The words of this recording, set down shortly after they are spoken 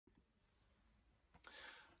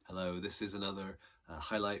Hello, this is another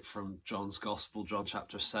highlight from John's Gospel, John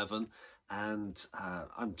chapter 7, and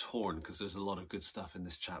I'm torn because there's a lot of good stuff in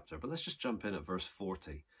this chapter, but let's just jump in at verse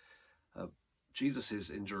 40. Jesus is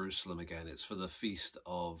in Jerusalem again. It's for the feast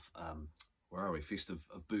of, where are we? Feast of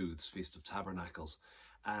Booths, Feast of Tabernacles.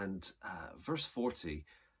 And verse 40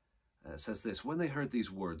 says this: when they heard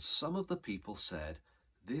these words, some of the people said,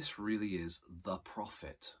 "This really is the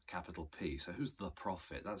prophet," capital P. So who's the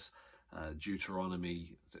prophet? That's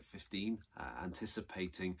Deuteronomy, is it 15?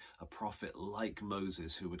 Anticipating a prophet like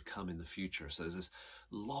Moses who would come in the future. So there's this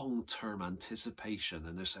long-term anticipation,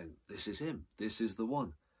 and they're saying, this is him, this is the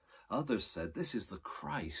one. Others said, this is the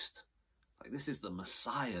Christ. Like, this is the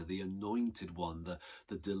Messiah, the anointed one,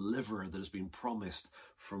 the deliverer that has been promised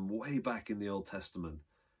from way back in the Old Testament.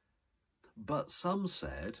 But some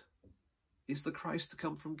said, is the Christ to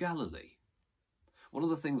come from Galilee? One of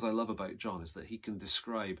the things I love about John is that he can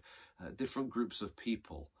describe different groups of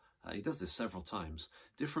people. He does this several times.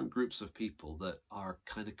 Different groups of people that are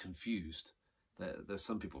kind of confused. There's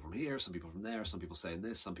some people from here, some people from there, some people saying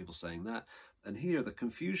this, some people saying that. And here the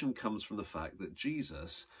confusion comes from the fact that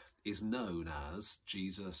Jesus is known as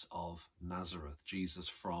Jesus of Nazareth, Jesus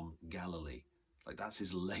from Galilee. Like, that's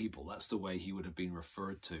his label. That's the way he would have been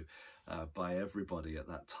referred to by everybody at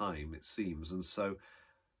that time, it seems. And so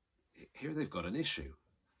here they've got an issue.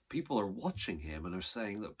 People are watching him and are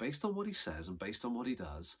saying that based on what he says and based on what he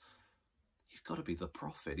does, he's got to be the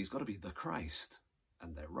prophet, he's got to be the Christ.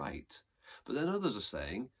 And they're right. But then others are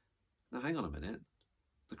saying, now hang on a minute,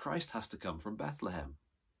 the Christ has to come from Bethlehem,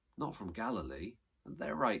 not from Galilee. And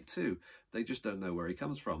they're right too. They just don't know where he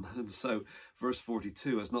comes from. And so verse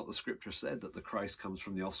 42, has not the scripture said that the Christ comes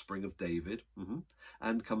from the offspring of David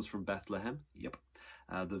and comes from Bethlehem? Yep.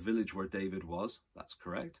 The village where David was, that's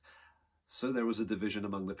correct. So there was a division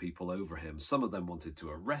among the people over him. Some of them wanted to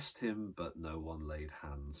arrest him, but no one laid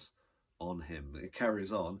hands on him. It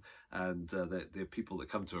carries on, and the people that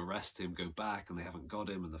come to arrest him go back and they haven't got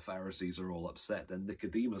him, and the Pharisees are all upset. Then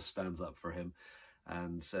Nicodemus stands up for him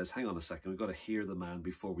and says, hang on a second, we've got to hear the man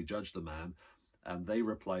before we judge the man. And they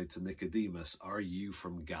replied to Nicodemus, are you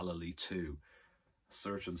from Galilee too?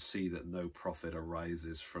 Search and see that no prophet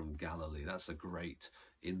arises from Galilee. That's a great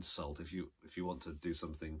insult. If you want to do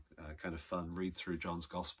something kind of fun, read through John's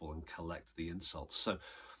Gospel and collect the insults.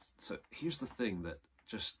 So here's the thing that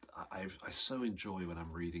just I so enjoy when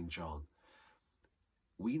I'm reading John.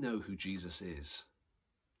 We know who Jesus is.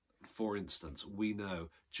 For instance, we know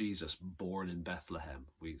Jesus born in Bethlehem.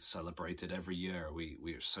 We celebrate it every year. We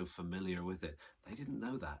are so familiar with it. They didn't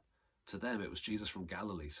know that. To them, it was Jesus from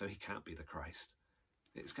Galilee, so he can't be the Christ.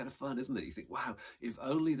 It's kind of fun, isn't it? You think, wow, if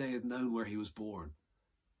only they had known where he was born.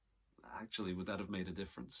 Actually, would that have made a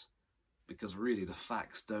difference? Because really, the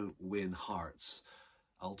facts don't win hearts.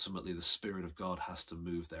 Ultimately, the Spirit of God has to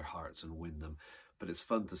move their hearts and win them. But it's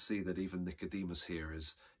fun to see that even Nicodemus here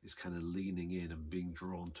is kind of leaning in and being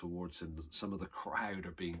drawn towards him. Some of the crowd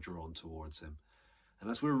are being drawn towards him.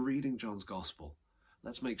 And as we're reading John's Gospel,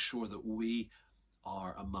 let's make sure that we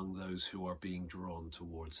are among those who are being drawn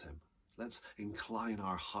towards him. Let's incline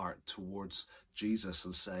our heart towards Jesus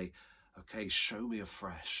and say, okay, show me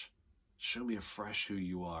afresh. Show me afresh who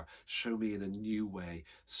you are. Show me in a new way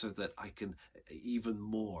so that I can even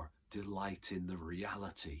more delight in the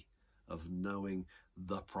reality of knowing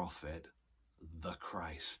the prophet, the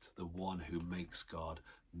Christ, the one who makes God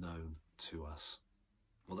known to us.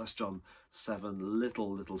 Well, that's John 7,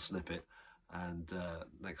 little snippet. And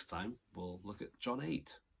next time we'll look at John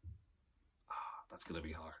 8. That's going to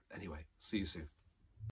be hard. Anyway, see you soon.